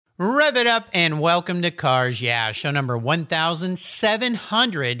Rev it up and welcome to Cars Yeah, show number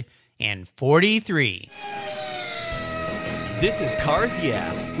 1743. This is Cars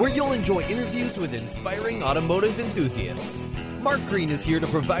Yeah, where you'll enjoy interviews with inspiring automotive enthusiasts. Mark Green is here to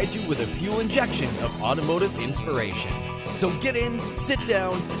provide you with a fuel injection of automotive inspiration. So get in, sit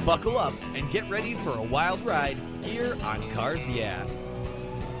down, buckle up, and get ready for a wild ride here on Cars Yeah.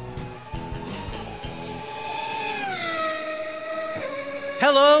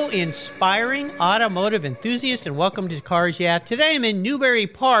 Hello, inspiring automotive enthusiasts, and welcome to Cars Yeah. Today I'm in Newbury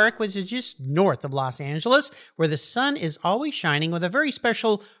Park, which is just north of Los Angeles, where the sun is always shining, with a very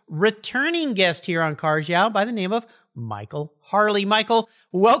special returning guest here on Cars Yeah by the name of Michael Harley. Michael,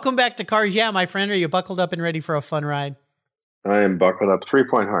 welcome back to Cars Yeah, my friend. Are you buckled up and ready for a fun ride? I am buckled up,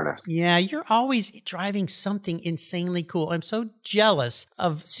 3-point harness. Yeah, you're always driving something insanely cool. I'm so jealous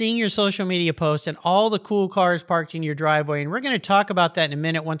of seeing your social media posts and all the cool cars parked in your driveway. And we're going to talk about that in a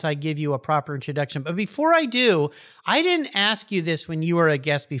minute once I give you a proper introduction. But before I do, I didn't ask you this when you were a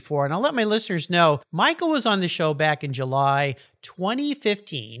guest before, and I'll let my listeners know. Michael was on the show back in July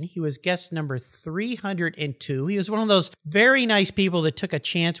 2015. He was guest number 302. He was one of those very nice people that took a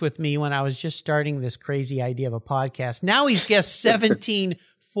chance with me when I was just starting this crazy idea of a podcast. Now he's guest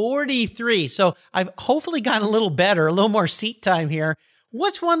 1743. So I've hopefully gotten a little better, a little more seat time here.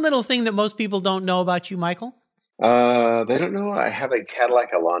 What's one little thing that most people don't know about you, Michael? They don't know I have a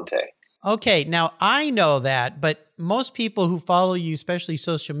Cadillac Alante. Okay, now I know that, but most people who follow you, especially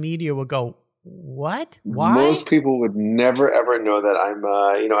social media, will go, what? Why? Most people would never, ever know that I'm,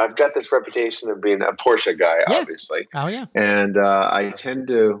 I've got this reputation of being a Porsche guy, obviously. Oh, yeah. And I tend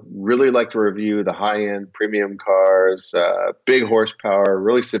to really like to review the high-end premium cars, big horsepower,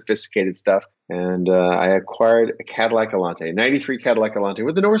 really sophisticated stuff. And I acquired a Cadillac Alante, a 93 Cadillac Alante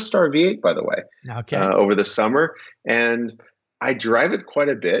with the North Star V8, by the way, over the summer. And I drive it quite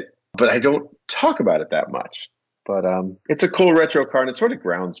a bit, but I don't talk about it that much. But it's a cool retro car, and it sort of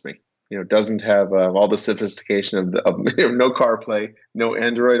grounds me. You know, it doesn't have all the sophistication of no CarPlay, no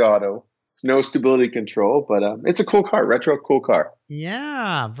Android Auto, no stability control, but it's a cool car, retro cool car.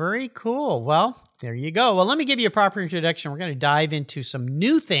 Yeah, very cool. Well, there you go. Well, let me give you a proper introduction. We're going to dive into some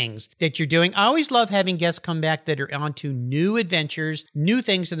new things that you're doing. I always love having guests come back that are onto new adventures, new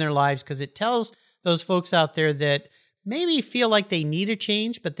things in their lives, because it tells those folks out there that maybe feel like they need a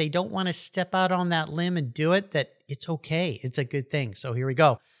change, but they don't want to step out on that limb and do it, that it's okay. It's a good thing. So here we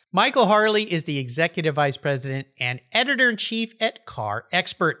go. Michael Harley is the Executive Vice President and Editor-in-Chief at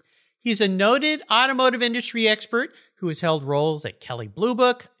CarExpert. He's a noted automotive industry expert who has held roles at Kelley Blue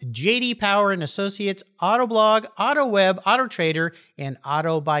Book, J.D. Power and Associates, Autoblog, AutoWeb, Autotrader, and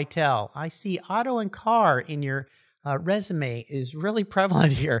Autobytel. I see auto and car in your resume is really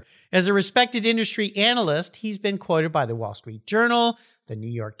prevalent here. As a respected industry analyst, he's been quoted by the Wall Street Journal, the New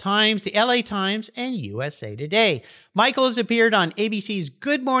York Times, the LA Times, and USA Today. Michael has appeared on ABC's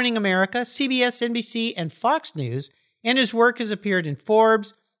Good Morning America, CBS, NBC, and Fox News, and his work has appeared in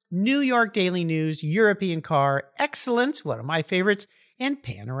Forbes, New York Daily News, European Car, Excellence, one of my favorites, and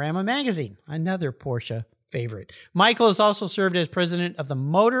Panorama Magazine, another Porsche favorite. Michael has also served as president of the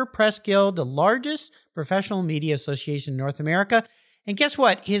Motor Press Guild, the largest professional media association in North America. And guess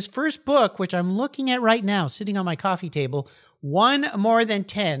what? His first book, which I'm looking at right now, sitting on my coffee table, One More Than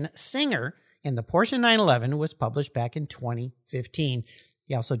 10, Singer, in the Porsche 911, was published back in 2015.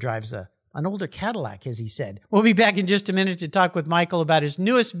 He also drives an older Cadillac, as he said. We'll be back in just a minute to talk with Michael about his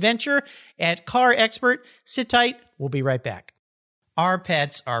newest venture at CarExpert. Sit tight. We'll be right back. Our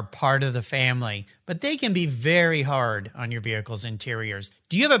pets are part of the family, but they can be very hard on your vehicle's interiors.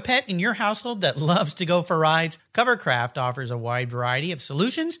 Do you have a pet in your household that loves to go for rides? Covercraft offers a wide variety of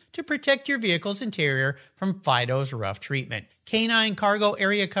solutions to protect your vehicle's interior from Fido's rough treatment. Canine cargo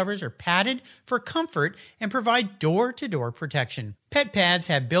area covers are padded for comfort and provide door-to-door protection. Pet pads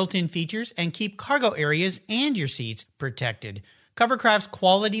have built-in features and keep cargo areas and your seats protected. Covercraft's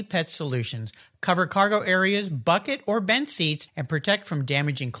quality pet solutions cover cargo areas, bucket, or bench seats, and protect from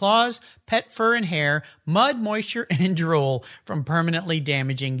damaging claws, pet fur and hair, mud, moisture, and drool from permanently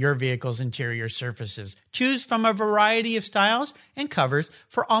damaging your vehicle's interior surfaces. Choose from a variety of styles and covers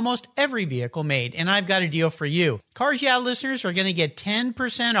for almost every vehicle made. And I've got a deal for you. Cars Yeah listeners are going to get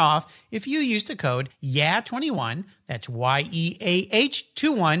 10% off if you use the code YEAH21, that's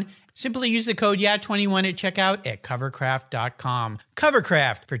YEAH21, Simply use the code YEAH21 at checkout at covercraft.com.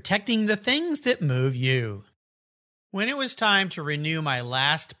 Covercraft, protecting the things that move you. When it was time to renew my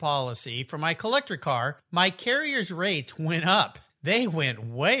last policy for my collector car, my carrier's rates went up. They went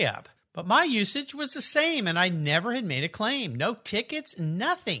way up. But my usage was the same and I never had made a claim. No tickets,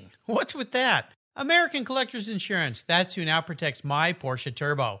 nothing. What's with that? American Collectors Insurance, that's who now protects my Porsche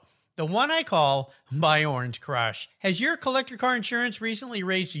Turbo. the one I call my Orange Crush. Has your collector car insurance recently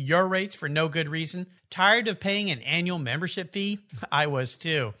raised your rates for no good reason? Tired of paying an annual membership fee? I was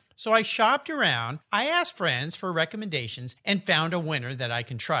too. So I shopped around, I asked friends for recommendations, and found a winner that I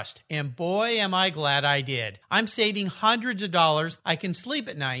can trust. And boy, am I glad I did. I'm saving hundreds of dollars. I can sleep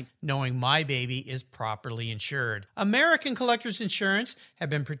at night knowing my baby is properly insured. American Collectors Insurance have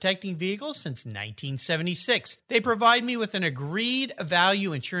been protecting vehicles since 1976. They provide me with an agreed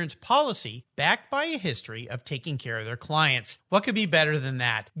value insurance policy backed by a history of taking care of their clients. What could be better than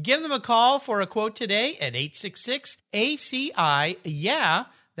that? Give them a call for a quote today at 866-ACI-YEAH.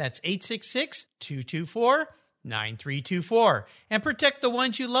 That's 866-224-9324. And protect the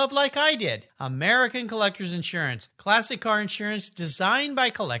ones you love like I did. American Collectors Insurance. Classic car insurance designed by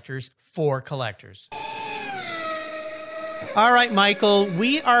collectors for collectors. All right, Michael,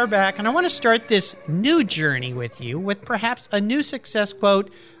 we are back, and I want to start this new journey with you with perhaps a new success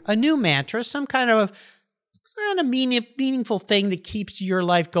quote, a new mantra, some kind of meaningful thing that keeps your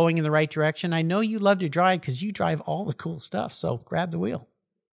life going in the right direction. I know you love to drive because you drive all the cool stuff, so grab the wheel.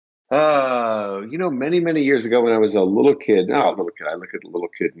 Many years ago when I was a little kid, I look at a little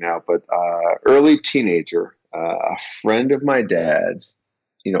kid now, but early teenager, a friend of my dad's,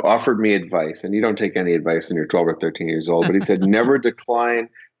 offered me advice, and you don't take any advice when you're 12 or 13 years old, but he said, never decline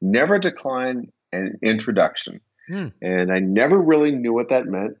an introduction. And I never really knew what that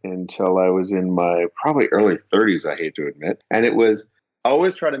meant until I was in my probably early 30s, I hate to admit. And it was,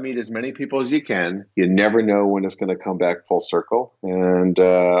 always try to meet as many people as you can. You never know when it's going to come back full circle. And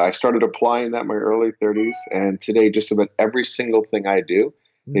I started applying that in my early 30s. And today, just about every single thing I do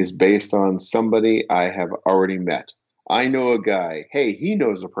is based on somebody I have already met. I know a guy. Hey, he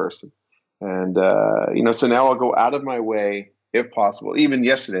knows a person. And, so now I'll go out of my way, if possible. Even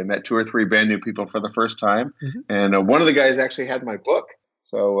yesterday, I met 2 or 3 brand new people for the first time. And one of the guys actually had my book.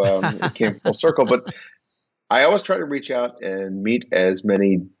 So it came full circle. But I always try to reach out and meet as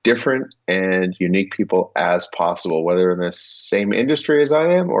many different and unique people as possible, whether in the same industry as I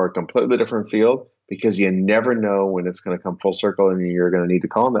am or a completely different field, because you never know when it's going to come full circle and you're going to need to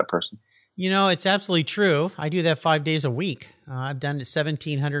call on that person. It's absolutely true. I do that 5 days a week. I've done it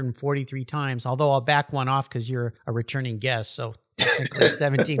 1,743 times, although I'll back one off because you're a returning guest. So technically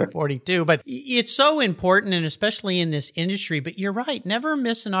 1742, but it's so important, and especially in this industry. But you're right. Never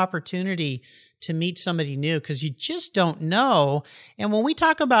miss an opportunity to meet somebody new because you just don't know. And when we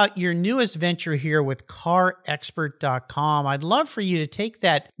talk about your newest venture here with CarExpert.com, I'd love for you to take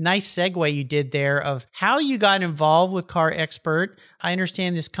that nice segue you did there of how you got involved with CarExpert. I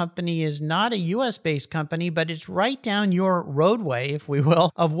understand this company is not a US-based company, but it's right down your roadway, if we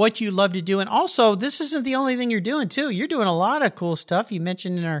will, of what you love to do. And also, this isn't the only thing you're doing too. You're doing a lot of cool stuff. You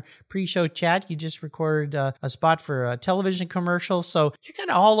mentioned in our pre-show chat, you just recorded a spot for a television commercial. So you're kind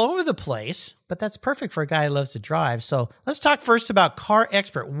of all over the place. But that's perfect for a guy who loves to drive. So let's talk first about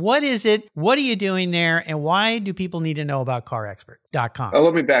CarExpert. What is it? What are you doing there? And why do people need to know about CarExpert.com?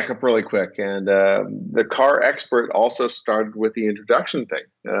 Let me back up really quick. And the CarExpert also started with the introduction thing.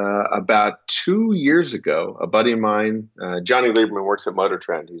 About 2 years ago, a buddy of mine, Johnny Lieberman, works at Motor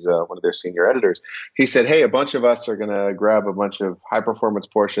Trend. He's one of their senior editors. He said, hey, a bunch of us are going to grab a bunch of high-performance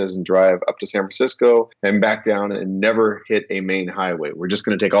Porsches and drive up to San Francisco and back down and never hit a main highway. We're just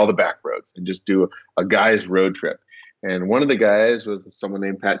going to take all the back roads and just do a guy's road trip. And one of the guys was someone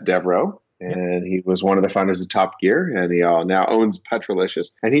named Pat Devereaux. And he was one of the founders of Top Gear, and he now owns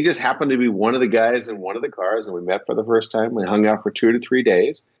Petrolicious. And he just happened to be one of the guys in one of the cars, and we met for the first time. We hung out for 2 to 3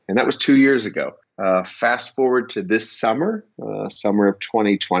 days, and that was 2 years ago. Fast forward to this summer, summer of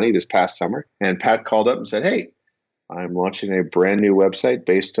 2020, this past summer, and Pat called up and said, hey, I'm launching a brand new website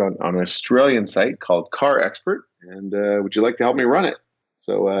based on an Australian site called CarExpert, and would you like to help me run it?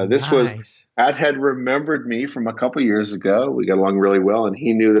 So this was, Pat had remembered me from a couple years ago. We got along really well, and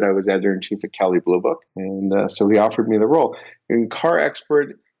he knew that I was editor-in-chief at Kelley Blue Book, and so he offered me the role. And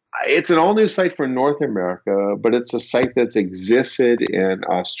CarExpert, it's an all-new site for North America, but it's a site that's existed in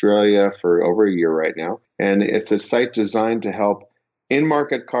Australia for over a year right now, and it's a site designed to help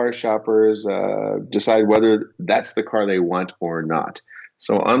in-market car shoppers decide whether that's the car they want or not.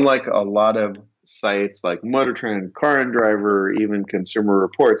 So unlike a lot of sites like Motor Trend, Car and Driver, even Consumer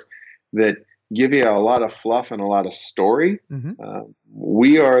Reports that give you a lot of fluff and a lot of story,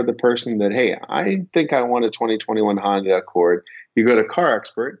 we are the person that, hey, I think I want a 2021 Honda Accord. You go to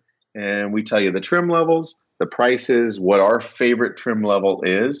CarExpert and we tell you the trim levels, the prices, what our favorite trim level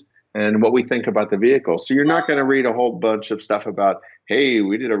is, and what we think about the vehicle. So you're not going to read a whole bunch of stuff about, hey,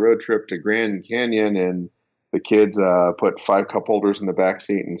 we did a road trip to Grand Canyon and the kids put 5 cup holders in the back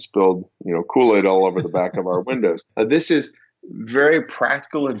seat and spilled, Kool-Aid all over the back of our windows. This is very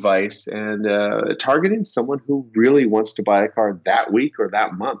practical advice and targeting someone who really wants to buy a car that week or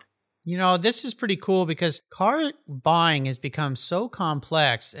that month. This is pretty cool because car buying has become so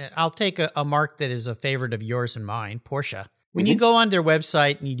complex. I'll take a mark that is a favorite of yours and mine, Porsche. When you go on their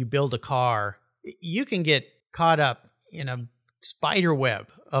website and you build a car, you can get caught up in a spider web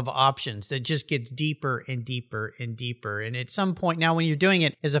of options that just gets deeper and deeper and deeper. And at some point now, when you're doing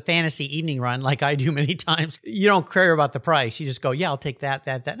it as a fantasy evening run, like I do many times, you don't care about the price. You just go, yeah, I'll take that.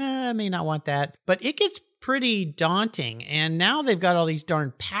 I may not want that. But it gets pretty daunting. And now they've got all these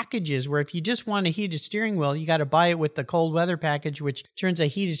darn packages where if you just want a heated steering wheel, you got to buy it with the cold weather package, which turns a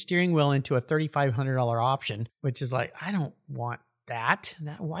heated steering wheel into a $3,500 option, which is like, I don't want that.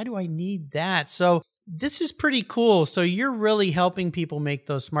 Why do I need that? So this is pretty cool. So you're really helping people make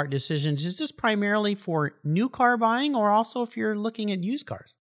those smart decisions. Is this primarily for new car buying or also if you're looking at used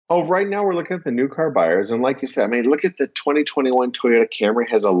cars? Oh, right now we're looking at the new car buyers. And like you said, I mean, look at the 2021 Toyota Camry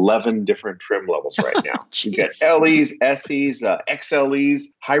has 11 different trim levels right now. You get LEs, SEs, XLEs,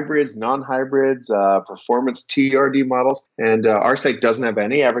 hybrids, non-hybrids, performance TRD models. And our site doesn't have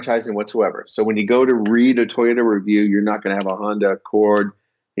any advertising whatsoever. So when you go to read a Toyota review, you're not going to have a Honda Accord,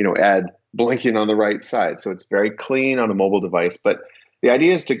 ad blinking on the right side. So it's very clean on a mobile device. But the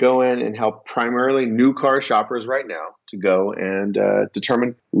idea is to go in and help primarily new car shoppers right now to go and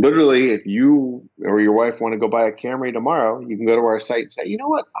determine literally if you or your wife want to go buy a Camry tomorrow, you can go to our site and say, you know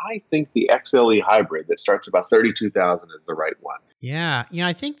what, I think the XLE hybrid that starts about $32,000 is the right one. Yeah.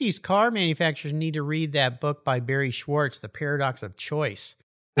 I think these car manufacturers need to read that book by Barry Schwartz, The Paradox of Choice.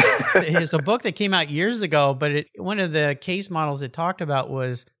 It's a book that came out years ago, but one of the case models it talked about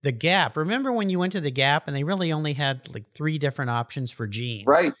was the Gap. Remember when you went to the Gap and they really only had like 3 different options for jeans?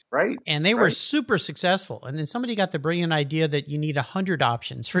 Right. And they were super successful. And then somebody got the brilliant idea that you need 100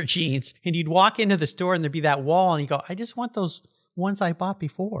 options for jeans. And you'd walk into the store and there'd be that wall and you go, I just want those ones I bought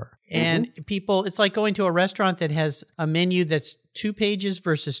before. And people, it's like going to a restaurant that has a menu that's 2 pages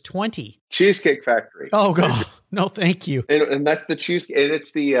versus 20. Cheesecake Factory. Oh, God. No, thank you. And that's the cheesecake. And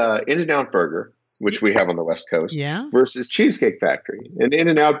it's the In-N-Out Burger, which we have on the West Coast, versus Cheesecake Factory. And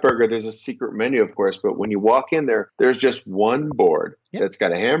In-N-Out Burger, there's a secret menu, of course, but when you walk in there, there's just one board that's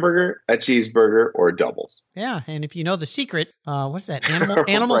got a hamburger, a cheeseburger, or doubles. Yeah, and if you know the secret, what's that,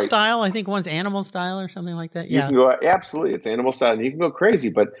 animal style? I think one's animal style or something like that. You can go, absolutely, it's animal style, and you can go crazy,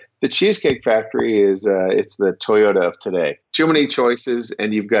 but the Cheesecake Factory is it's the Toyota of today. Too many choices,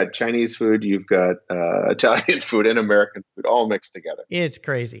 and you've got Chinese food, you've got Italian food, and American food all mixed together. It's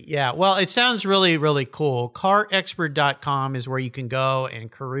crazy. Yeah. Well, it sounds really, really cool. CarExpert.com is where you can go and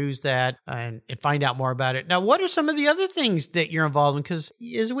peruse that and find out more about it. Now, what are some of the other things that you're involved in? Because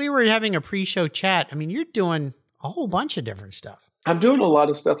as we were having a pre-show chat, I mean, you're doing a whole bunch of different stuff. I'm doing a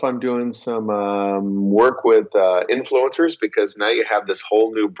lot of stuff. I'm doing some work with influencers because now you have this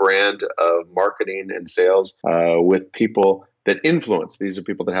whole new brand of marketing and sales with people that influence. These are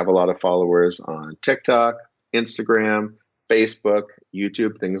people that have a lot of followers on TikTok, Instagram, Facebook,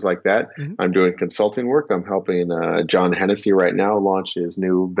 YouTube, things like that. I'm doing consulting work. I'm helping John Hennessy right now launch his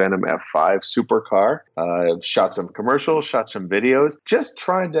new Venom F5 supercar. I've shot some commercials, shot some videos, just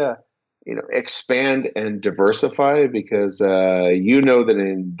trying to expand and diversify because that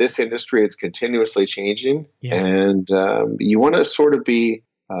in this industry, it's continuously changing. And you want to sort of be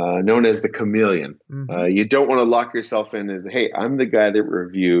known as the chameleon. You don't want to lock yourself in as, hey, I'm the guy that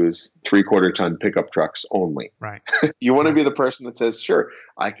reviews 3/4 ton pickup trucks only. Right. You want to be the person that says, sure,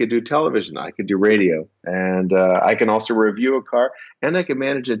 I could do television, I could do radio, and I can also review a car, and I can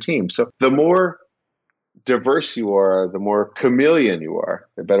manage a team. So the more diverse you are, the more chameleon you are,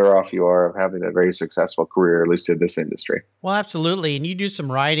 the better off you are of having a very successful career, at least in this industry. Well, absolutely. And you do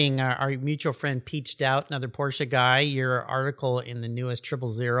some writing. Our mutual friend Pete Stout, another Porsche guy, your article in the newest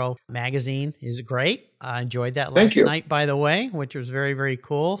 000 magazine is great. I enjoyed that last night, by the way, which was very, very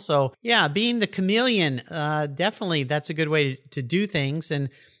cool. So yeah, being the chameleon, definitely that's a good way to do things. And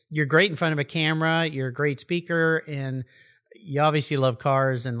you're great in front of a camera. You're a great speaker and you obviously love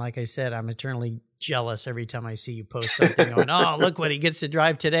cars. And like I said, I'm eternally jealous every time I see you post something going, oh, look what he gets to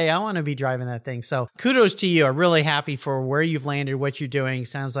drive today. I want to be driving that thing. So kudos to you. I'm really happy for where you've landed, what you're doing.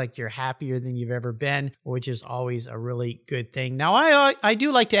 Sounds like you're happier than you've ever been, which is always a really good thing. Now, I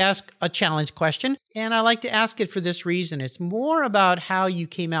do like to ask a challenge question, and I like to ask it for this reason. It's more about how you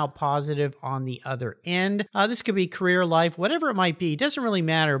came out positive on the other end. This could be career, life, whatever it might be. It doesn't really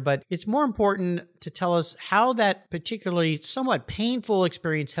matter, but it's more important to tell us how that particularly somewhat painful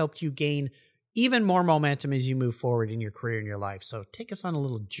experience helped you gain even more momentum as you move forward in your career and your life. So take us on a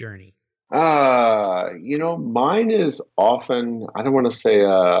little journey. Mine is often, I don't want to say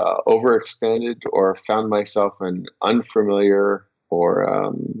overextended or found myself in unfamiliar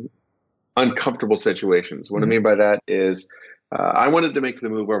or uncomfortable situations. What I mean by that is I wanted to make the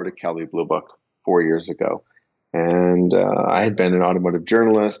move over to Kelley Blue Book 4 years ago. And I had been an automotive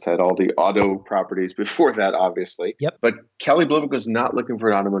journalist, had all the auto properties before that, obviously. Yep. But Kelley Blue Book was not looking for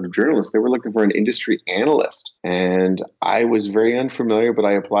an automotive journalist. They were looking for an industry analyst. And I was very unfamiliar, but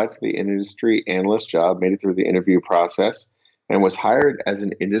I applied for the industry analyst job, made it through the interview process, and was hired as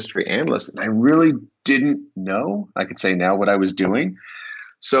an industry analyst. And I really didn't know, I could say now, what I was doing.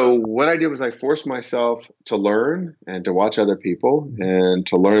 So what I did was I forced myself to learn and to watch other people and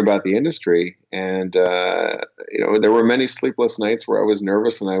to learn about the industry. And, there were many sleepless nights where I was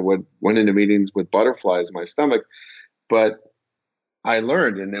nervous and I went into meetings with butterflies in my stomach. But I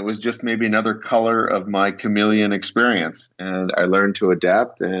learned, and it was just maybe another color of my chameleon experience. And I learned to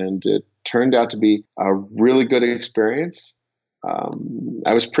adapt, and it turned out to be a really good experience.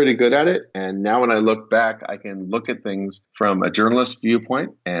 I was pretty good at it. And now when I look back, I can look at things from a journalist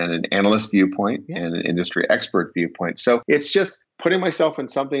viewpoint and an analyst viewpoint and an industry expert viewpoint. So it's just putting myself in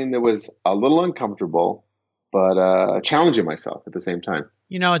something that was a little uncomfortable, but challenging myself at the same time.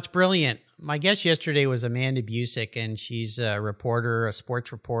 It's brilliant. My guest yesterday was Amanda Busick, and she's a reporter, a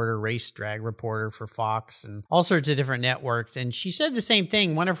sports reporter, race drag reporter for Fox and all sorts of different networks. And she said the same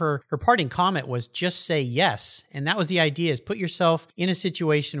thing. One of her parting comment was just say yes. And that was the idea, is put yourself in a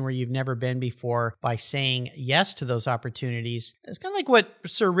situation where you've never been before by saying yes to those opportunities. It's kind of like what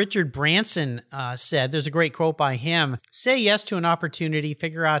Sir Richard Branson said. There's a great quote by him: say yes to an opportunity,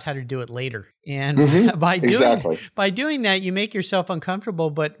 figure out how to do it later. And by doing that, you make yourself uncomfortable.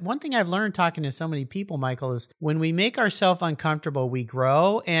 But one thing I've learned talking to so many people, Michael, is when we make ourselves uncomfortable, we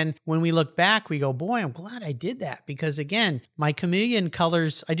grow. And when we look back, we go, boy, I'm glad I did that. Because again, my chameleon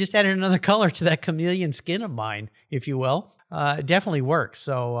colors, I just added another color to that chameleon skin of mine, if you will. It definitely works.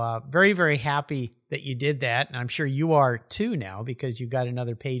 So very, very happy that you did that. And I'm sure you are too now, because you've got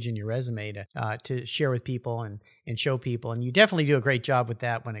another page in your resume to share with people and show people. And you definitely do a great job with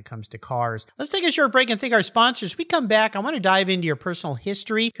that when it comes to cars. Let's take a short break and thank our sponsors. We come back, I want to dive into your personal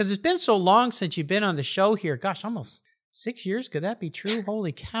history, because it's been so long since you've been on the show here. Gosh, almost 6 years? Could that be true?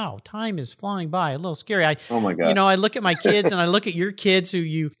 Holy cow. Time is flying by. A little scary. Oh my God. I look at my kids and I look at your kids who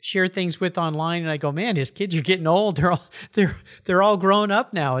you share things with online, and I go, man, his kids are getting old. They're all grown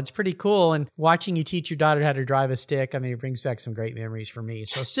up now. It's pretty cool. And watching you teach your daughter how to drive a stick, it brings back some great memories for me.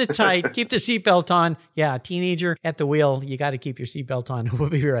 So sit tight, keep the seatbelt on. Yeah, teenager at the wheel. You got to keep your seatbelt on. We'll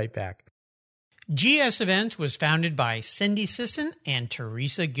be right back. GS Events was founded by Cindy Sisson and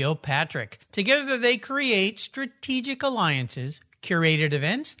Teresa Gilpatrick. Together, they create strategic alliances, curated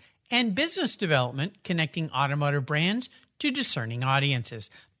events, and business development connecting automotive brands to discerning audiences.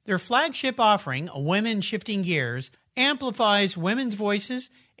 Their flagship offering, Women Shifting Gears, amplifies women's voices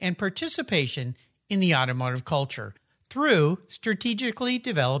and participation in the automotive culture. Through strategically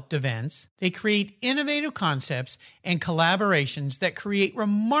developed events, they create innovative concepts and collaborations that create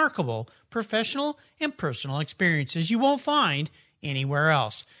remarkable professional and personal experiences you won't find anywhere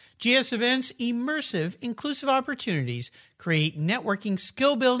else. GS Events' immersive, inclusive opportunities create networking,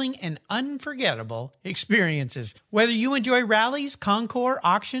 skill building, and unforgettable experiences. Whether you enjoy rallies, concours,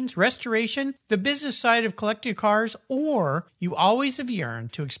 auctions, restoration, the business side of collected cars, or you always have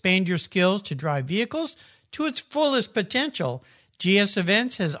yearned to expand your skills to drive vehicles to its fullest potential, GS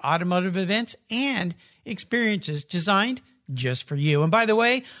Events has automotive events and experiences designed just for you. And by the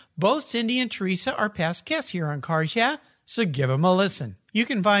way, both Cindy and Teresa are past guests here on Cars Yeah, so give them a listen. You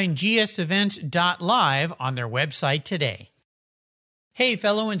can find gsevents.live on their website today. Hey,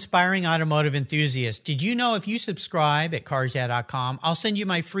 fellow inspiring automotive enthusiasts, did you know if you subscribe at carsyeah.com, I'll send you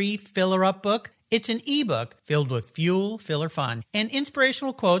my free Filler Up book? It's an ebook filled with fuel, filler fun, and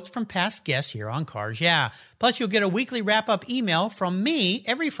inspirational quotes from past guests here on Cars Yeah. Plus, you'll get a weekly wrap-up email from me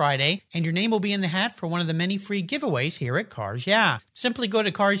every Friday, and your name will be in the hat for one of the many free giveaways here at Cars Yeah. Simply go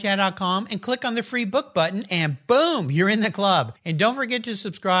to carsyeah.com and click on the free book button, and boom, you're in the club. And don't forget to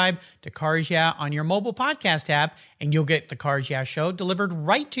subscribe to Cars Yeah on your mobile podcast app, and you'll get the Cars Yeah show delivered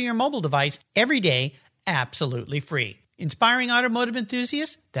right to your mobile device every day, absolutely free. Inspiring automotive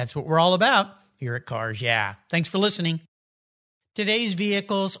enthusiasts, that's what we're all about here at Cars Yeah. Thanks for listening. Today's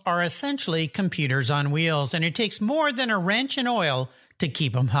vehicles are essentially computers on wheels, and it takes more than a wrench and oil to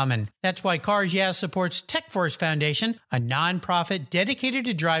keep them humming. That's why Cars Yeah supports TechForce Foundation, a nonprofit dedicated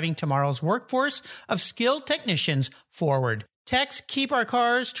to driving tomorrow's workforce of skilled technicians forward. Techs keep our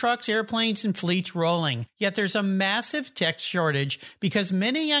cars, trucks, airplanes, and fleets rolling. Yet there's a massive tech shortage because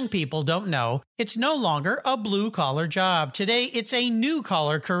many young people don't know it's no longer a blue-collar job. Today, it's a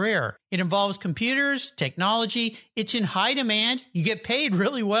new-collar career. It involves computers, technology. It's in high demand. You get paid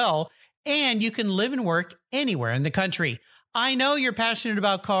really well, and you can live and work anywhere in the country. I know you're passionate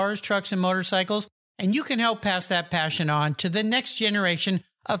about cars, trucks, and motorcycles, and you can help pass that passion on to the next generation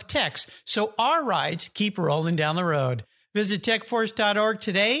of techs so our rides keep rolling down the road. Visit techforce.org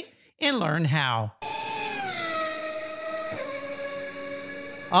today and learn how.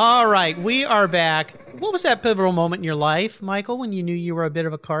 All right, we are back. What was that pivotal moment in your life, Michael, when you knew you were a bit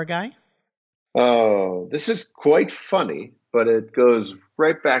of a car guy? Oh, this is quite funny, but it goes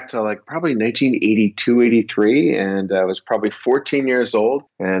right back to like probably 1982, 83. And I was probably 14 years old.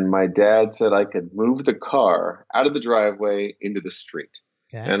 And my dad said I could move the car out of the driveway into the street.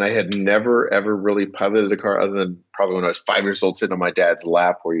 Okay. And I had never, ever really piloted a car other than probably when I was 5 years old sitting on my dad's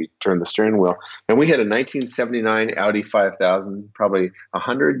lap where you turn the steering wheel. And we had a 1979 Audi 5000, probably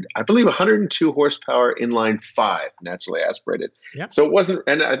 102 horsepower inline 5, naturally aspirated. Yep. So it wasn't,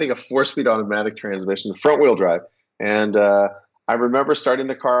 and I think a 4-speed automatic transmission, front wheel drive. And I remember starting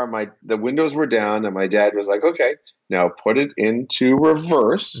the car, the windows were down, and my dad was like, okay, now put it into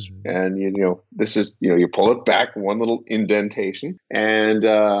reverse. Mm-hmm. And, this is, you pull it back, one little indentation. And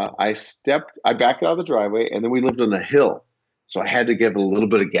I backed out of the driveway, and then we lived on a hill. So I had to give a little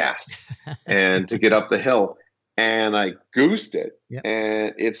bit of gas and to get up the hill. And I goosed it. Yep.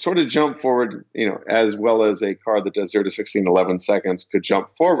 And it sort of jumped forward, as well as a car that does 0 to 60 in 11 seconds could jump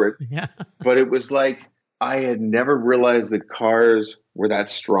forward. Yeah. But it was like, I had never realized that cars were that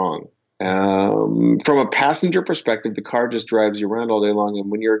strong. From a passenger perspective, the car just drives you around all day long. And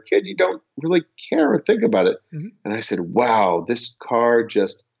when you're a kid, you don't really care or think about it. Mm-hmm. And I said, wow, this car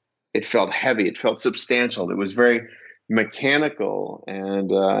it felt heavy. It felt substantial. It was very mechanical.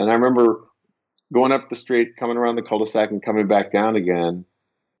 And I remember going up the street, coming around the cul-de-sac and coming back down again.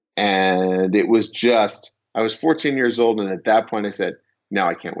 And it was I was 14 years old. And at that point I said, now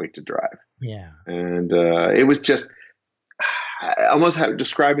I can't wait to drive. Yeah. And it was just almost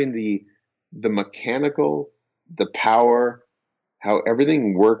describing the mechanical, the power, how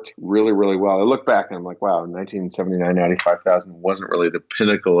everything worked really, really well. I look back and I'm like, wow, 1979 Audi 5000 wasn't really the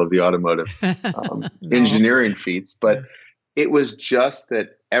pinnacle of the automotive engineering feats, but it was just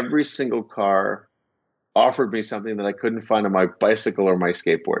that every single car offered me something that I couldn't find on my bicycle or my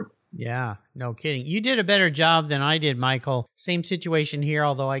skateboard. Yeah, no kidding. You did a better job than I did, Michael. Same situation here,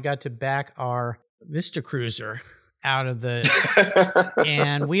 although I got to back our Vista Cruiser out of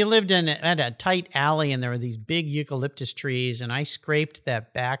and we lived at a tight alley, and there were these big eucalyptus trees, and I scraped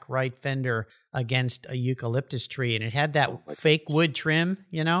that back right fender against a eucalyptus tree, and it had that fake wood trim,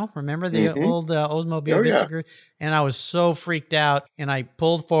 remember the old Oldsmobile Vista Cruiser? And I was so freaked out, and I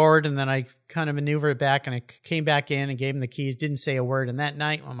pulled forward, and then I kind of maneuvered it back, and I came back in and gave him the keys, didn't say a word. And that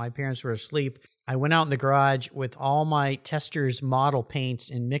night when my parents were asleep, I went out in the garage with all my Tester's model paints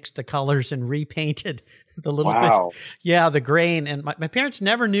and mixed the colors and repainted the little bit. Yeah, the grain. And my parents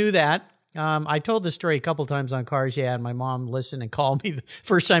never knew that. I told this story a couple times on Cars Yeah, and my mom listened and called me. The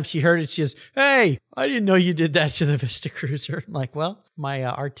first time she heard it, she says, hey, I didn't know you did that to the Vista Cruiser. I'm like, well, my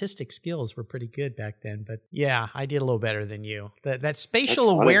artistic skills were pretty good back then. But yeah, I did a little better than you. That spatial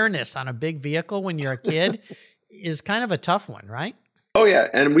awareness on a big vehicle when you're a kid is kind of a tough one, right? Oh, yeah.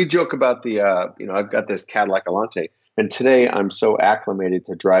 And we joke about I've got this Cadillac Alante. And today I'm so acclimated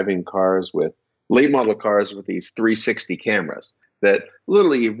to driving cars late model cars with these 360 cameras that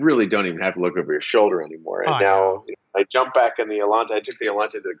literally you really don't even have to look over your shoulder anymore. And now I jumped back in the Alante. I took the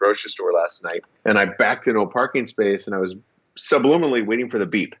Alante to the grocery store last night, and I backed into a parking space, and I was subliminally waiting for the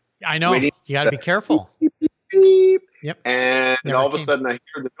beep. I know. You got to be careful. Beep, beep, beep. Yep. And all of a sudden I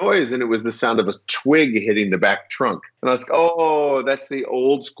hear the noise, and it was the sound of a twig hitting the back trunk. And I was like, oh, that's the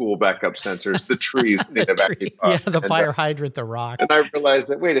old school backup sensors, the trees in the back. Yeah, the fire hydrant, the rock. And I realized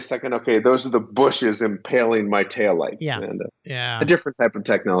that, wait a second, okay, those are the bushes impaling my taillights. Yeah. And, a different type of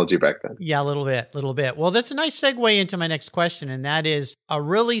technology back then. Yeah, a little bit. Well, that's a nice segue into my next question, and that is a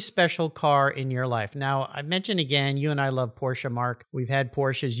really special car in your life. Now, I mentioned again, you and I love Porsche, Mark. We've had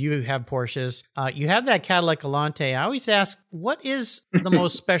Porsches. You have Porsches. You have that Cadillac Alante. I always ask, what is the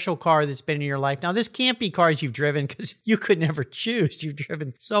most special car that's been in your life? Now, this can't be cars you've driven because you could never choose. You've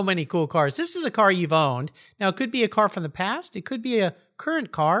driven so many cool cars. This is a car you've owned. Now, it could be a car from the past. It could be a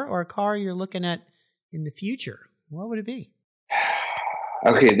current car or a car you're looking at in the future. What would it be?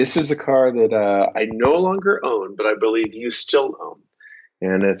 Okay, this is a car that I no longer own, but I believe you still own.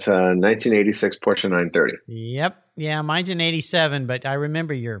 And it's a 1986 Porsche 930. Yep. Yeah, mine's an 87, but I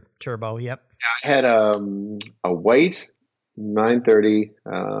remember your turbo. Yep. I had a white 930,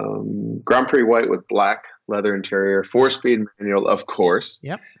 Grand Prix white with black leather interior, 4-speed manual, of course.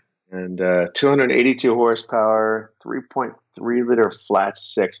 Yep. And 282 horsepower, 3.3 liter flat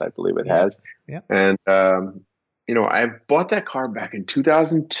six, I believe it has. Yep. And, I bought that car back in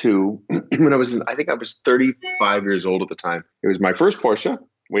 2002 when I think I was 35 years old at the time. It was my first Porsche,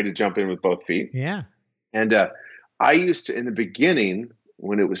 way to jump in with both feet. Yeah. And I used to, in the beginning,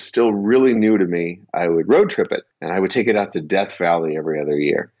 when it was still really new to me, I would road trip it and I would take it out to Death Valley every other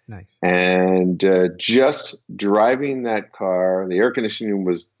year. Nice. And just driving that car, the air conditioning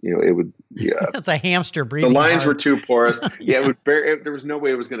was, it would. It's a hamster breathing. The lines hard. were too porous. There was no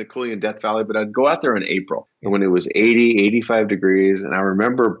way it was going to cool you in Death Valley, but I'd go out there in April when it was 80, 85 degrees. And I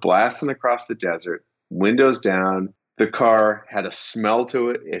remember blasting across the desert, windows down. The car had a smell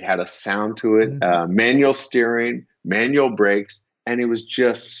to it. It had a sound to it, manual steering, manual brakes. And it was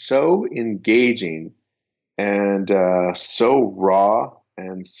just so engaging and so raw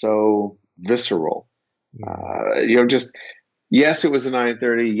and so visceral. Yes, it was a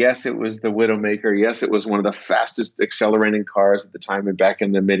 930. Yes, it was the Widowmaker. Yes, it was one of the fastest accelerating cars at the time and back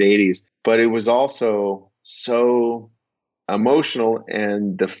in the mid 80s. But it was also so emotional,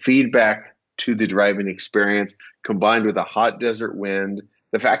 and the feedback to the driving experience combined with a hot desert wind,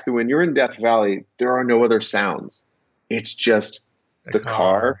 the fact that when you're in Death Valley, there are no other sounds. It's just the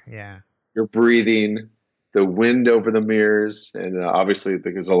car, you're breathing, the wind over the mirrors, and obviously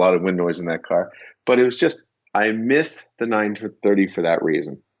there's a lot of wind noise in that car. But it was just, I miss the 930 for that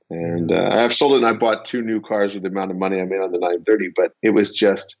reason. And I've sold it and I bought 2 new cars with the amount of money I made on the 930, but it was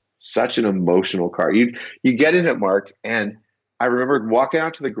just such an emotional car. You get in it, Mark, and I remember walking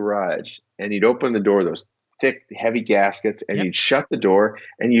out to the garage and you'd open the door, those thick, heavy gaskets, and you'd shut the door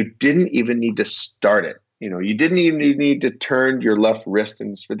and you didn't even need to start it. You didn't even need to turn your left wrist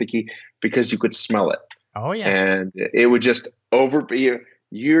and for the key because you could smell it. Oh, yeah. And it would just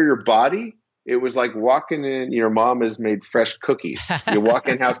your body. It was like walking in, your mom has made fresh cookies. You walk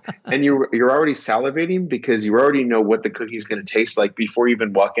in house and you're already salivating because you already know what the cookie is going to taste like before you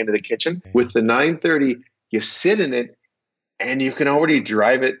even walk into the kitchen. With the 930, you sit in it and you can already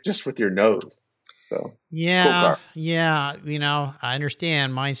drive it just with your nose. So yeah, I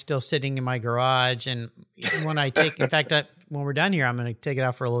understand. Mine's still sitting in my garage, and when I take, in fact, when we're done here, I'm going to take it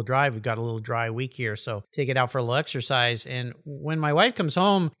out for a little drive. We've got a little dry week here, so take it out for a little exercise. And when my wife comes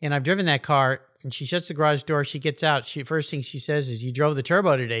home and I've driven that car, and she shuts the garage door, she gets out. First thing she says is, "You drove the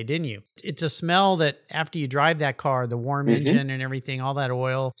turbo today, didn't you?" It's a smell that after you drive that car, the warm engine and everything, all that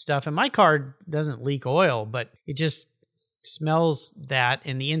oil stuff. And my car doesn't leak oil, but it just smells that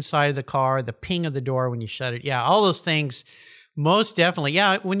in the inside of the car, the ping of the door when you shut it. Yeah, all those things, most definitely.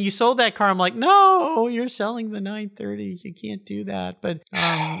 Yeah, when you sold that car, I'm like, no, you're selling the 930. You can't do that. But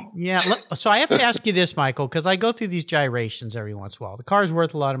so I have to ask you this, Michael, because I go through these gyrations every once in a while. The car's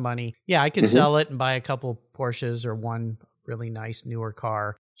worth a lot of money. Yeah, I could sell it and buy a couple Porsches or one really nice newer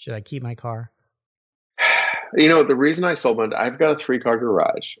car. Should I keep my car? The reason I sold it, I've got a 3-car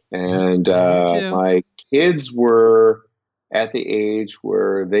garage, and my kids were at the age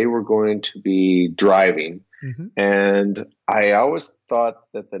where they were going to be driving. And I always thought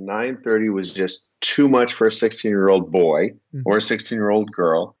that the 930 was just too much for a 16-year-old boy or a 16-year-old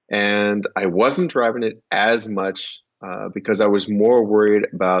girl. And I wasn't driving it as much because I was more worried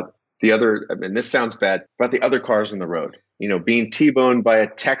about the other, this sounds bad, about the other cars on the road. Being T-boned by a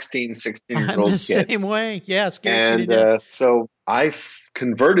texting 16-year-old kid. The same way. Yeah, it scares me to death. So I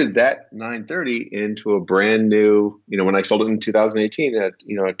converted that 930 into a brand new, when I sold it in 2018, a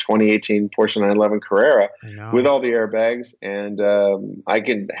 2018 Porsche 911 Carrera with all the airbags. And I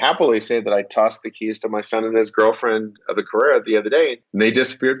can happily say that I tossed the keys to my son and his girlfriend of the Carrera the other day. And they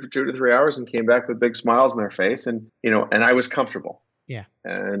disappeared for 2 to 3 hours and came back with big smiles on their face. And, and I was comfortable. Yeah.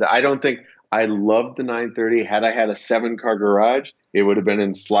 And I don't think I loved the 930. Had I had a 7-car garage, it would have been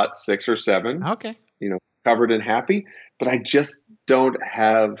in slot 6 or 7. Okay. Covered and happy. But I just don't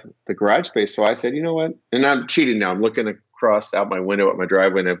have the garage space. So I said, you know what? And I'm cheating now. I'm looking across out my window at my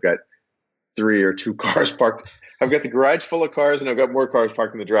driveway, and I've got 3 or 2 cars parked. I've got the garage full of cars, and I've got more cars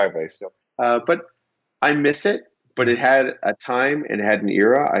parked in the driveway. So, but I miss it. But it had a time and it had an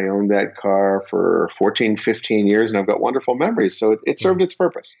era. I owned that car for 14, 15 years, and I've got wonderful memories. So it served its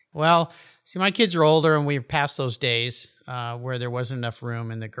purpose. Well, see, my kids are older, and we're past those days where there wasn't enough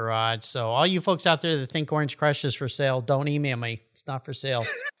room in the garage. So all you folks out there that think Orange Crush is for sale, don't email me. It's not for sale.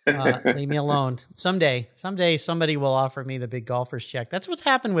 Leave me alone. Someday somebody will offer me the big golfer's check. That's what's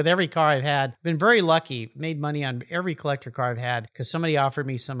happened with every car I've had. Been very lucky. Made money on every collector car I've had because somebody offered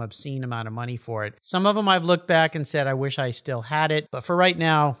me some obscene amount of money for it. Some of them I've looked back and said, I wish I still had it. But for right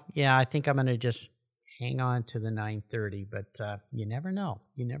now, I think I'm going to just hang on to the 930, but you never know.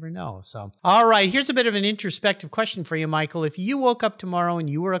 You never know. So, all right, here's a bit of an introspective question for you, Michael. If you woke up tomorrow and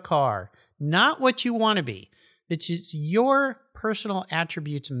you were a car, not what you want to be, that is your personal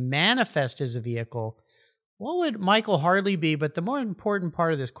attributes manifest as a vehicle, what would Michael Harley be? But the more important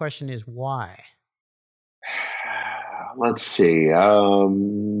part of this question is why? Let's see.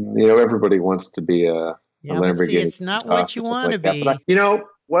 Everybody wants to be a Lamborghini. But see, it's not what you want to be. But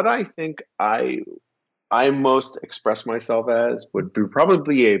what I think I most express myself as would be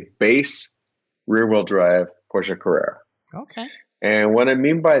probably a base rear-wheel drive Porsche Carrera. Okay. And what I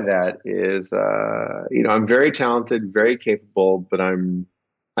mean by that is, I'm very talented, very capable, but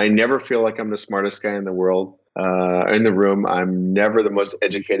I never feel like I'm the smartest guy in the world, in the room. I'm never the most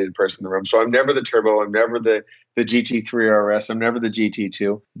educated person in the room. So I'm never the turbo. I'm never the GT3 RS. I'm never the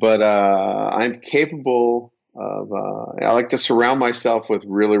GT2. But I'm capable of, I like to surround myself with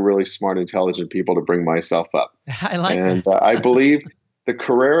really, really smart, intelligent people to bring myself up. I like that. And I believe the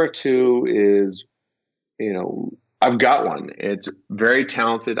Carrera 2 is, I've got one. It's very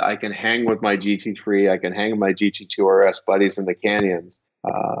talented. I can hang with my GT3. I can hang with my GT2 RS buddies in the canyons.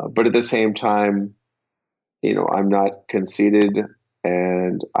 But at the same time, I'm not conceited,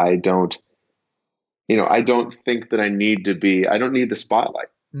 and I don't think that I need the spotlight.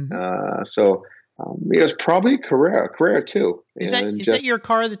 Mm-hmm. It's probably Carrera 2. Is that your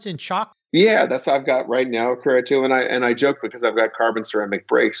car that's in shock? Yeah, that's what I've got right now, Carrera 2. And I joke because I've got carbon ceramic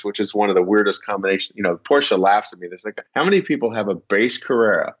brakes, which is one of the weirdest combinations. Porsche laughs at me. There's like, how many people have a base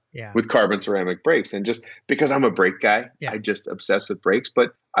Carrera with carbon ceramic brakes? And just because I'm a brake guy, I just obsess with brakes.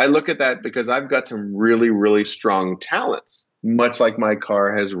 But I look at that because I've got some really, really strong talents, much like my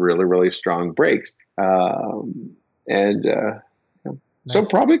car has really, really strong brakes. So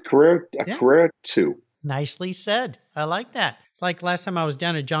probably Carrera 2. Nicely said. I like that. It's like last time I was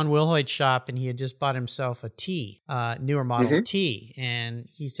down at John Wilhoit's shop and he had just bought himself a T, newer model T. And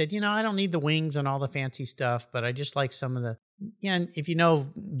he said, I don't need the wings and all the fancy stuff, but I just like some of the, and if you know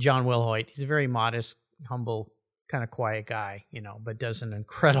John Wilhoit, he's a very modest, humble, kind of quiet guy, but does an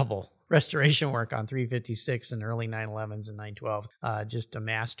incredible restoration work on 356 and early 911s and 912s. Just a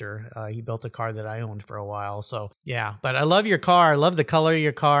master. He built a car that I owned for a while. So yeah, but I love your car. I love the color of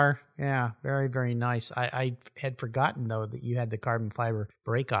your car. Yeah, very, very nice. I had forgotten though that you had the carbon fiber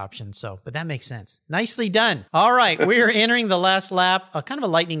brake option. But that makes sense. Nicely done. All right. We're entering the last lap, kind of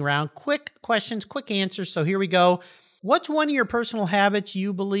a lightning round. Quick questions, quick answers. So here we go. What's one of your personal habits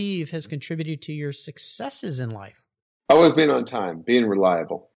you believe has contributed to your successes in life? Always being on time, being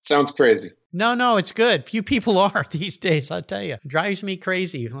reliable. Sounds crazy. No, it's good. Few people are these days, I'll tell you. It drives me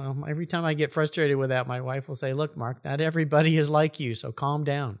crazy. Well, every time I get frustrated with that, my wife will say, look, Mark, not everybody is like you, so calm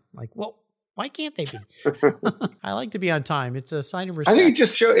down. Like, well, why can't they be? I like to be on time. It's a sign of respect. I think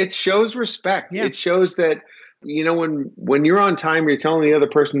it shows respect. Yeah. It shows that, when you're on time, you're telling the other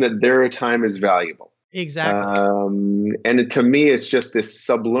person that their time is valuable. Exactly. And to me, it's just this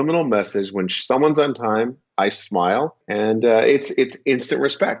subliminal message. When someone's on time, I smile, and it's instant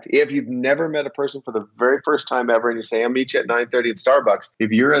respect. If you've never met a person for the very first time ever, and you say, "I'll meet you at 9:30 at Starbucks,"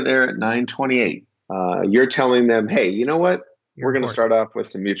 if you're there at 9:28, you're telling them, "Hey, you know what? We're going to start off with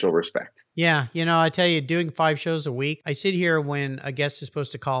some mutual respect." Yeah. I tell you, doing 5 shows a week, I sit here when a guest is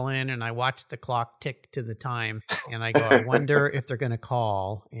supposed to call in and I watch the clock tick to the time and I go, I wonder if they're going to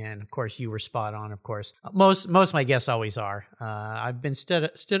call. And of course, you were spot on, of course. Most of my guests always are. I've been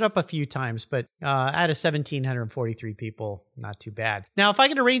stood up a few times, but out of 1,743 people, not too bad. Now, if I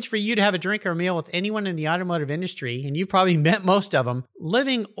could arrange for you to have a drink or a meal with anyone in the automotive industry, and you've probably met most of them,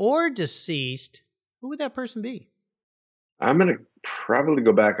 living or deceased, who would that person be? I'm going to probably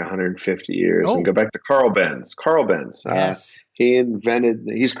go back 150 years and go back to Carl Benz. Carl Benz. Yes.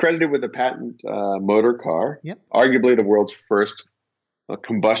 He's credited with a patent motor car, arguably the world's first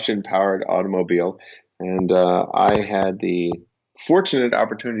combustion-powered automobile. And I had the fortunate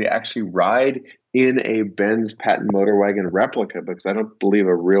opportunity to actually ride in a Benz patent motor wagon replica, because I don't believe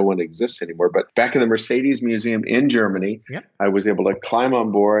a real one exists anymore. But back in the Mercedes Museum in Germany, I was able to climb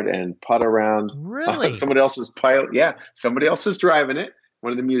on board and putt around. Really? Somebody else was somebody else was driving it.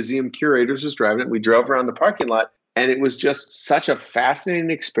 One of the museum curators was driving it. We drove around the parking lot, and it was just such a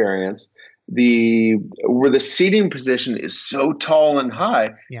fascinating experience. Where the seating position is so tall and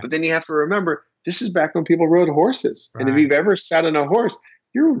high, but then you have to remember, this is back when people rode horses. Right. And if you've ever sat on a horse,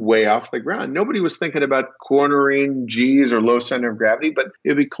 you're way off the ground. Nobody was thinking about cornering G's or low center of gravity, but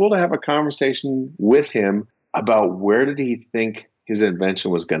it'd be cool to have a conversation with him about where did he think his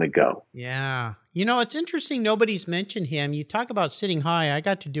invention was going to go. Yeah. It's interesting. Nobody's mentioned him. You talk about sitting high. I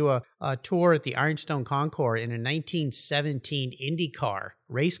got to do a tour at the Ironstone Concours in a 1917 Indy car,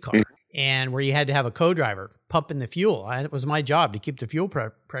 race car. and where you had to have a co-driver pumping the fuel. It was my job to keep the fuel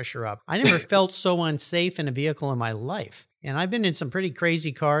pressure up. I never felt so unsafe in a vehicle in my life. And I've been in some pretty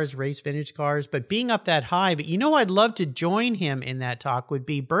crazy cars, race vintage cars, but being up that high, but I'd love to join him in that talk would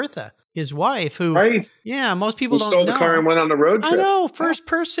be Bertha, his wife, who, yeah, most people don't know. Stole the car and went on a road trip. I know. First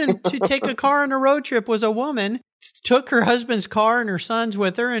person to take a car on a road trip was a woman. Took her husband's car and her son's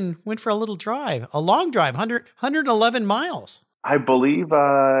with her and went for a little drive, a long drive, 111 miles. I believe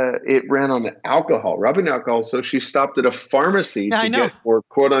it ran on alcohol, rubbing alcohol. So she stopped at a pharmacy to get more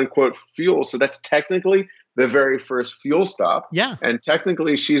quote unquote fuel. So that's technically the very first fuel stop. Yeah. And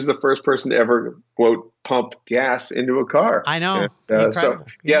technically she's the first person to ever quote pump gas into a car. I know. And, so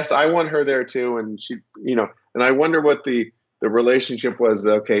yes, I want her there too. And she, and I wonder what the relationship was.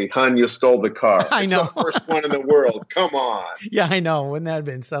 Okay, hon, you stole the car. I know. It's the first one in the world. Come on. Yeah, I know. Wouldn't that have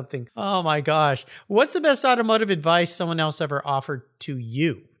been something? Oh my gosh. What's the best automotive advice someone else ever offered to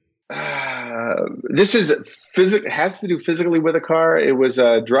you? This is has to do physically with a car. It was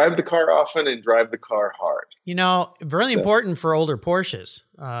drive the car often and drive the car hard. Really important for older Porsches.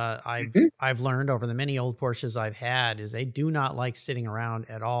 I've learned over the many old Porsches I've had is they do not like sitting around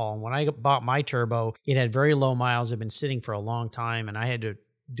at all. And when I bought my turbo, it had very low miles. It had been sitting for a long time, and I had to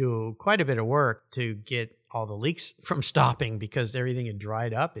do quite a bit of work to get all the leaks from stopping because everything had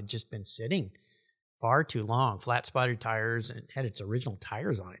dried up. It'd just been sitting far too long. Flat spotted tires, and had its original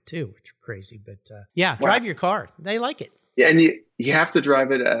tires on it too, which are crazy. But drive your car. They like it. Yeah, and you have to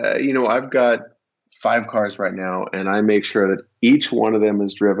drive it. I've got 5 cars right now, and I make sure that each one of them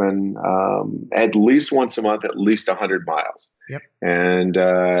is driven at least once a month, at least 100 miles. Yep. And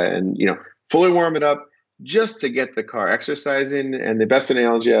fully warm it up just to get the car exercising. And the best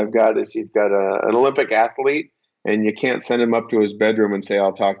analogy I've got is you've got an Olympic athlete, and you can't send him up to his bedroom and say,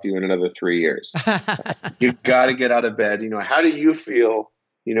 I'll talk to you in another 3 years. You've got to get out of bed. How do you feel?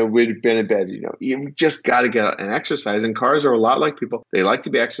 We've been in bed, you've just got to get out and exercise. And cars are a lot like people. They like to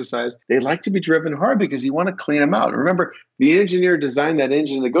be exercised. They like to be driven hard because you want to clean them out. Remember, the engineer designed that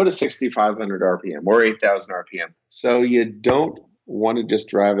engine to go to 6,500 RPM or 8,000 RPM. So you don't want to just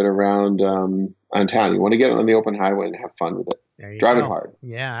drive it around on town. You want to get it on the open highway and have fun with it. Drive it hard.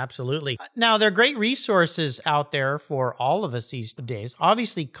 Yeah, absolutely. Now, there are great resources out there for all of us these days.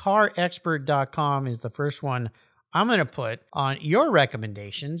 Obviously, CarExpert.com is the first one I'm going to put on your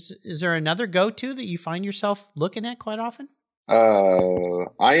recommendations. Is there another go-to that you find yourself looking at quite often?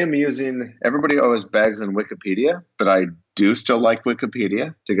 I am using, everybody always bags on Wikipedia, but I do still like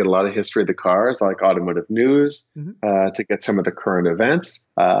Wikipedia to get a lot of history of the cars, like automotive news, to get some of the current events.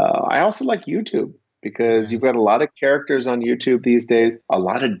 I also like YouTube, because you've got a lot of characters on YouTube these days, a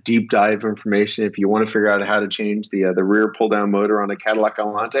lot of deep dive information. If you want to figure out how to change the rear pull down motor on a Cadillac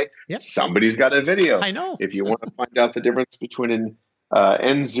Alante, somebody's got a video. I know. If you want to find out the difference between an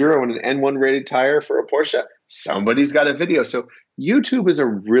N0 and an N1 rated tire for a Porsche, somebody's got a video. So YouTube is a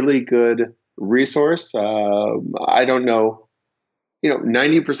really good resource. I don't know,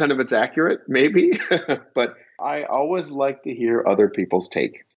 90% of it's accurate, maybe, but I always like to hear other people's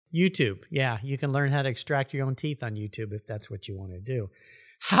take. YouTube. Yeah, you can learn how to extract your own teeth on YouTube if that's what you want to do.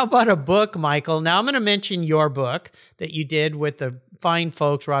 How about a book, Michael? Now, I'm going to mention your book that you did with the fine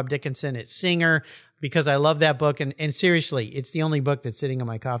folks, Rob Dickinson at Singer, because I love that book. And seriously, it's the only book that's sitting on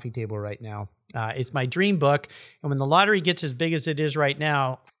my coffee table right now. It's my dream book. And when the lottery gets as big as it is right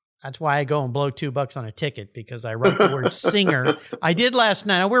now, that's why I go and blow $2 on a ticket, because I wrote the word singer. I did last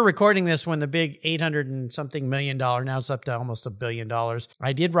night. Now, we're recording this when the big $800 and something million, now it's up to almost $1 billion.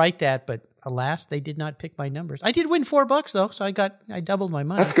 I did write that, but alas, they did not pick my numbers. I did win $4 though, so I doubled my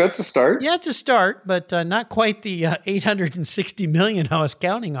money. That's good to start. Yeah, it's a start, but not quite the $860 million I was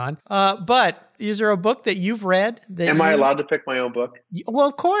counting on. But is there a book that you've read? Am I allowed to pick my own book? Well,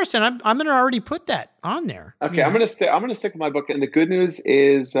 of course, and I'm going to already put that on there. Okay, I'm going to stick with my book. And the good news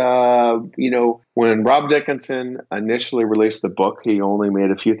is, when Rob Dickinson initially released the book, he only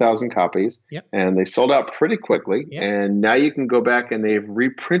made a few thousand copies, and they sold out pretty quickly. Yep. And now you can go back and they've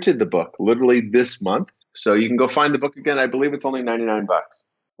reprinted the book literally this month, so you can go find the book again. I believe it's only $99.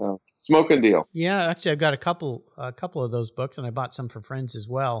 So smoking deal. Yeah, actually, I've got a couple of those books, and I bought some for friends as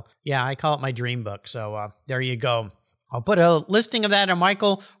well. Yeah, I call it my dream book. So there you go. I'll put a listing of that on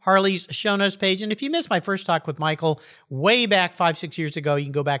Michael Harley's show notes page. And if you missed my first talk with Michael way back 5-6 years ago, you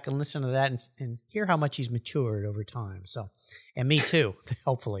can go back and listen to that and hear how much he's matured over time. So, and me too,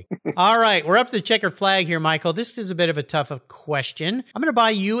 hopefully. All right, we're up to the checkered flag here, Michael. This is a bit of a tough question. I'm going to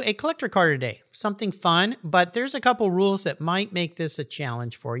buy you a collector car today, something fun, but there's a couple rules that might make this a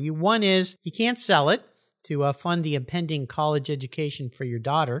challenge for you. One is you can't sell it to fund the impending college education for your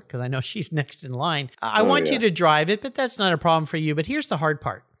daughter, because I know she's next in line. I want you to drive it, but that's not a problem for you. But here's the hard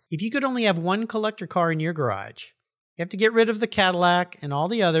part. if you could only have one collector car in your garage, you have to get rid of the Cadillac and all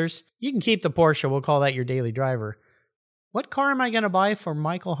the others. You can keep the Porsche. We'll call that your daily driver. What car am I going to buy for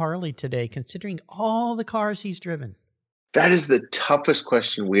Michael Harley today, considering all the cars he's driven? That is the toughest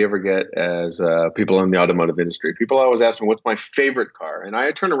question we ever get as people in the automotive industry. People always ask me, what's my favorite car? And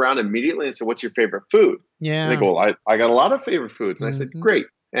I turn around immediately and say, what's your favorite food? Yeah. And they go, well, I got a lot of favorite foods. And I said, great.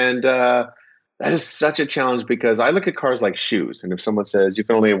 And that is such a challenge because I look at cars like shoes. And if someone says you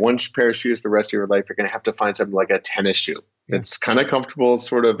can only have one pair of shoes the rest of your life, you're going to have to find something like a tennis shoe. Yeah. It's kind of comfortable,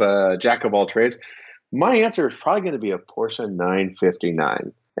 sort of a jack of all trades. My answer is probably going to be a Porsche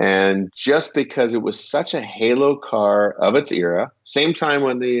 959. And just because it was such a halo car of its era, same time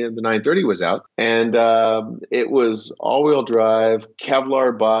when the 930 was out, and it was all-wheel drive,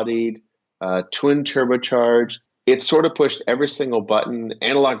 Kevlar bodied, twin turbocharged. It sort of pushed every single button,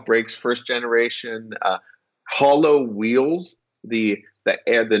 analog brakes, first generation, hollow wheels. The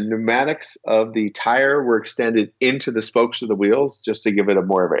pneumatics of the tire were extended into the spokes of the wheels just to give it a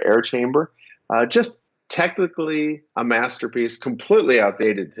more of an air chamber. Just technically a masterpiece, completely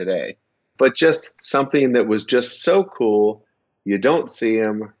outdated today, but just something that was just so cool. You don't see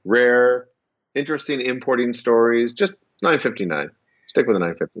them, rare, interesting importing stories, just 959. Stick with the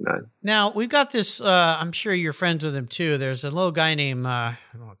 959. Now, we've got this, I'm sure you're friends with him too. There's a little guy named, I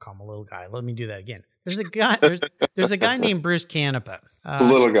don't want to call him a little guy. Let me do that again. There's a guy named Bruce Canepa.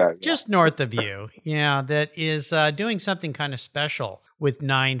 Little guy. Just north of you. Yeah, that is doing something kind of special with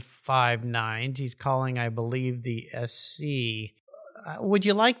 959s. He's calling, I believe, the SC. Would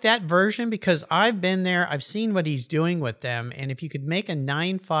you like that version? Because I've been there. I've seen what he's doing with them. And if you could make a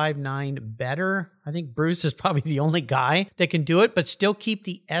 959 better, I think Bruce is probably the only guy that can do it, but still keep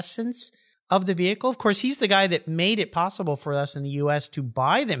the essence of the vehicle. Of course, he's the guy that made it possible for us in the U.S. to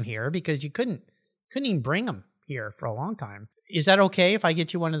buy them here because you couldn't even bring them here for a long time. Is that okay if I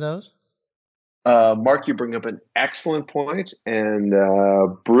get you one of those? Mark, you bring up an excellent point. And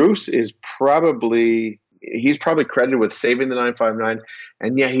Bruce is he's probably credited with saving the 959.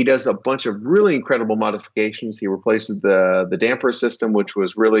 And yeah, he does a bunch of really incredible modifications. He replaces the damper system, which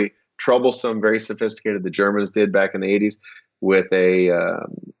was really troublesome, very sophisticated. The Germans did back in the 80s with a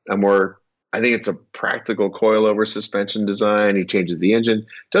more, I think it's a practical coilover suspension design. He changes the engine,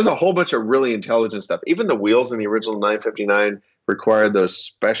 does a whole bunch of really intelligent stuff. Even the wheels in the original 959 required those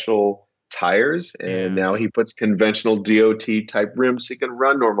special tires. And now he puts conventional DOT type rims so he can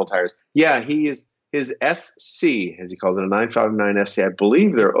run normal tires. Yeah, his SC, as he calls it, a 959 SC, I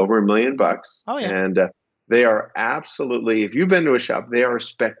believe they're over $1 million. Oh, yeah. And they are absolutely, if you've been to a shop, they are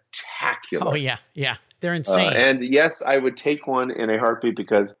spectacular. Oh, yeah. Yeah. They're insane. And yes, I would take one in a heartbeat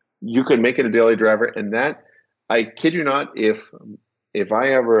because you could make it a daily driver. And that, I kid you not, if I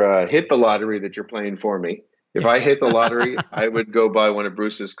ever hit the lottery that you're playing for me, if I hit the lottery, I would go buy one of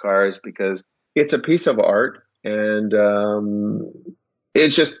Bruce's cars because it's a piece of art. And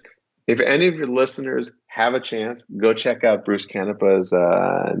it's just, if any of your listeners have a chance, go check out Bruce Canepa's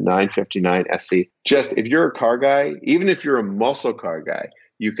 959 SC. Just if you're a car guy, even if you're a muscle car guy,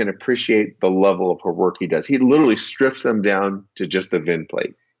 you can appreciate the level of her work he does. He literally strips them down to just the VIN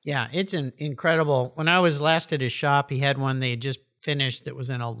plate. Yeah, it's incredible. When I was last at his shop, he had one they had just finished that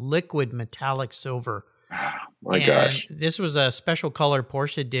was in a liquid metallic silver. Oh, my gosh. This was a special color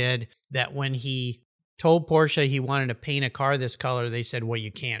Porsche did that when he told Porsche he wanted to paint a car this color, they said, well,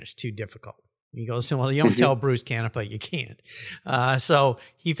 you can't. It's too difficult. He goes, well, you don't tell Bruce Canepa you can't. So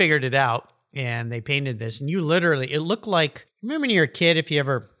he figured it out, and they painted this. And you literally, it looked like, remember when you were a kid, if you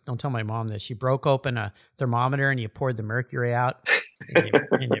ever, don't tell my mom this, you broke open a thermometer and you poured the mercury out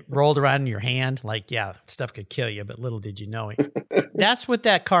and it rolled around in your hand. Like, yeah, stuff could kill you, but little did you know it. That's what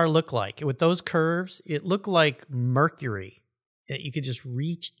that car looked like. With those curves, it looked like mercury. You could just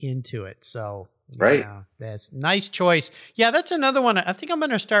reach into it. So, right. Yeah, that's nice choice. Yeah, that's another one. I think I'm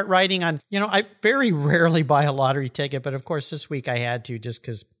going to start writing on, I very rarely buy a lottery ticket, but of course this week I had to just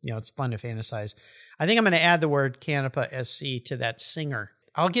because, it's fun to fantasize. I think I'm going to add the word Canepa SC to that singer.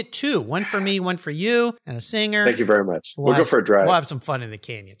 I'll get two, one for me, one for you, and a singer. Thank you very much. We'll go for a drive. We'll have some fun in the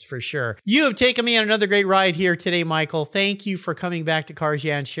canyons for sure. You have taken me on another great ride here today, Michael. Thank you for coming back to Cars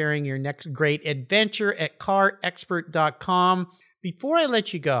Yeah and sharing your next great adventure at CarExpert.com. Before I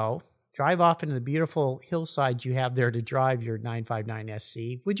let you go, drive off into the beautiful hillside you have there to drive your 959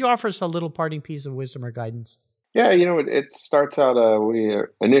 SC. Would you offer us a little parting piece of wisdom or guidance? Yeah, it starts out, we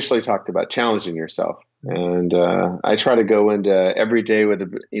initially talked about challenging yourself. And I try to go into every day with,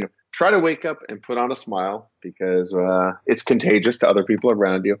 try to wake up and put on a smile because it's contagious to other people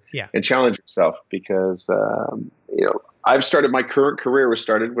around you. Yeah. And challenge yourself because, I've started, my current career was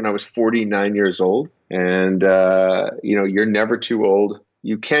started when I was 49 years old. And, you're never too old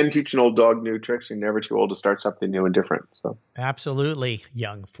you can teach an old dog new tricks. You're never too old to start something new and different. So absolutely,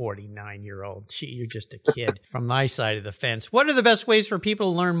 young 49-year-old. Gee, you're just a kid from my side of the fence. What are the best ways for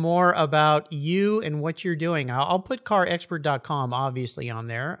people to learn more about you and what you're doing? I'll put CarExpert.com obviously on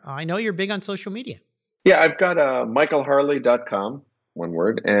there. I know you're big on social media. Yeah, I've got MichaelHarley.com, one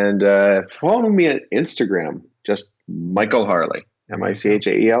word, and follow me on Instagram, just Michael Harley.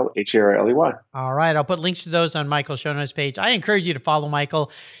 MichaelHarley. All right. I'll put links to those on Michael's show notes page. I encourage you to follow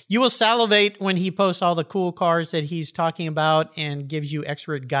Michael. You will salivate when he posts all the cool cars that he's talking about and gives you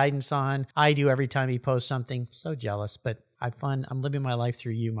expert guidance on. I do every time he posts something. So jealous, but I have fun. I'm living my life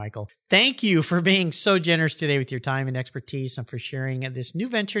through you, Michael. Thank you for being so generous today with your time and expertise and for sharing this new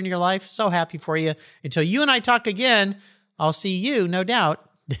venture in your life. So happy for you. Until you and I talk again, I'll see you, no doubt,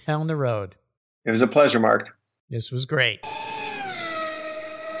 down the road. It was a pleasure, Mark. This was great.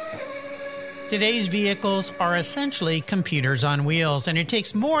 Today's vehicles are essentially computers on wheels, and it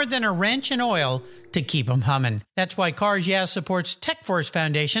takes more than a wrench and oil to keep them humming. That's why Cars Yeah supports TechForce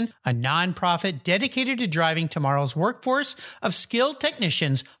Foundation, a nonprofit dedicated to driving tomorrow's workforce of skilled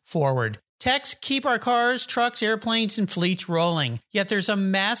technicians forward. Techs keep our cars, trucks, airplanes, and fleets rolling. Yet there's a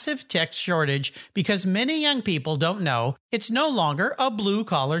massive tech shortage because many young people don't know it's no longer a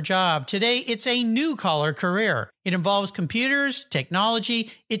blue-collar job. Today, it's a new-collar career. It involves computers,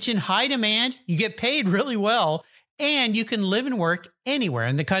 technology, it's in high demand, you get paid really well, and you can live and work anywhere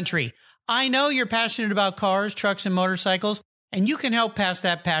in the country. I know you're passionate about cars, trucks, and motorcycles, and you can help pass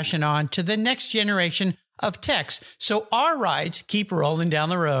that passion on to the next generation of techs so our rides keep rolling down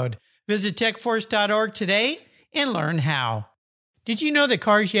the road. Visit techforce.org today and learn how. Did you know that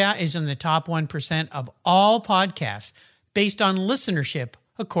Cars Yeah is in the top 1% of all podcasts based on listenership,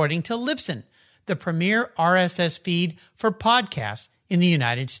 according to Libsyn, the premier RSS feed for podcasts in the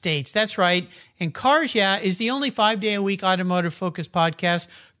United States? That's right. And Cars Yeah is the only 5-day-a-week automotive-focused podcast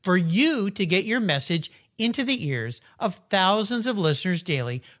for you to get your message into the ears of thousands of listeners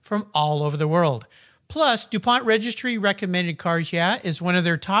daily from all over the world. Plus, DuPont Registry recommended Cars Yeah is one of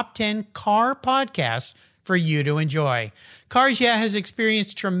their top 10 car podcasts for you to enjoy. Cars Yeah has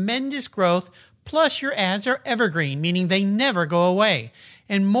experienced tremendous growth, plus your ads are evergreen, meaning they never go away.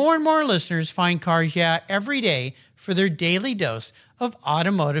 And more listeners find Cars Yeah every day for their daily dose of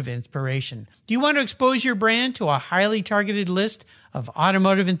automotive inspiration. Do you want to expose your brand to a highly targeted list of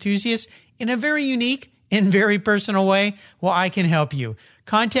automotive enthusiasts in a very unique and very personal way? Well, I can help you.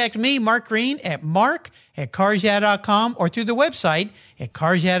 Contact me, Mark Green, at mark@carsyeah.com or through the website at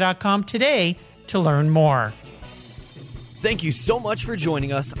carsyeah.com today to learn more. Thank you so much for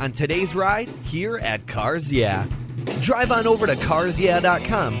joining us on today's ride here at Cars Yeah. Drive on over to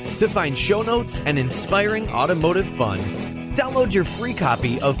carsyeah.com to find show notes and inspiring automotive fun. Download your free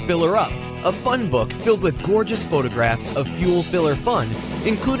copy of Filler Up, a fun book filled with gorgeous photographs of fuel filler fun,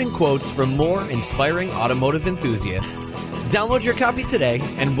 including quotes from more inspiring automotive enthusiasts. Download your copy today,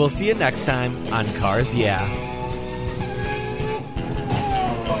 and we'll see you next time on Cars Yeah.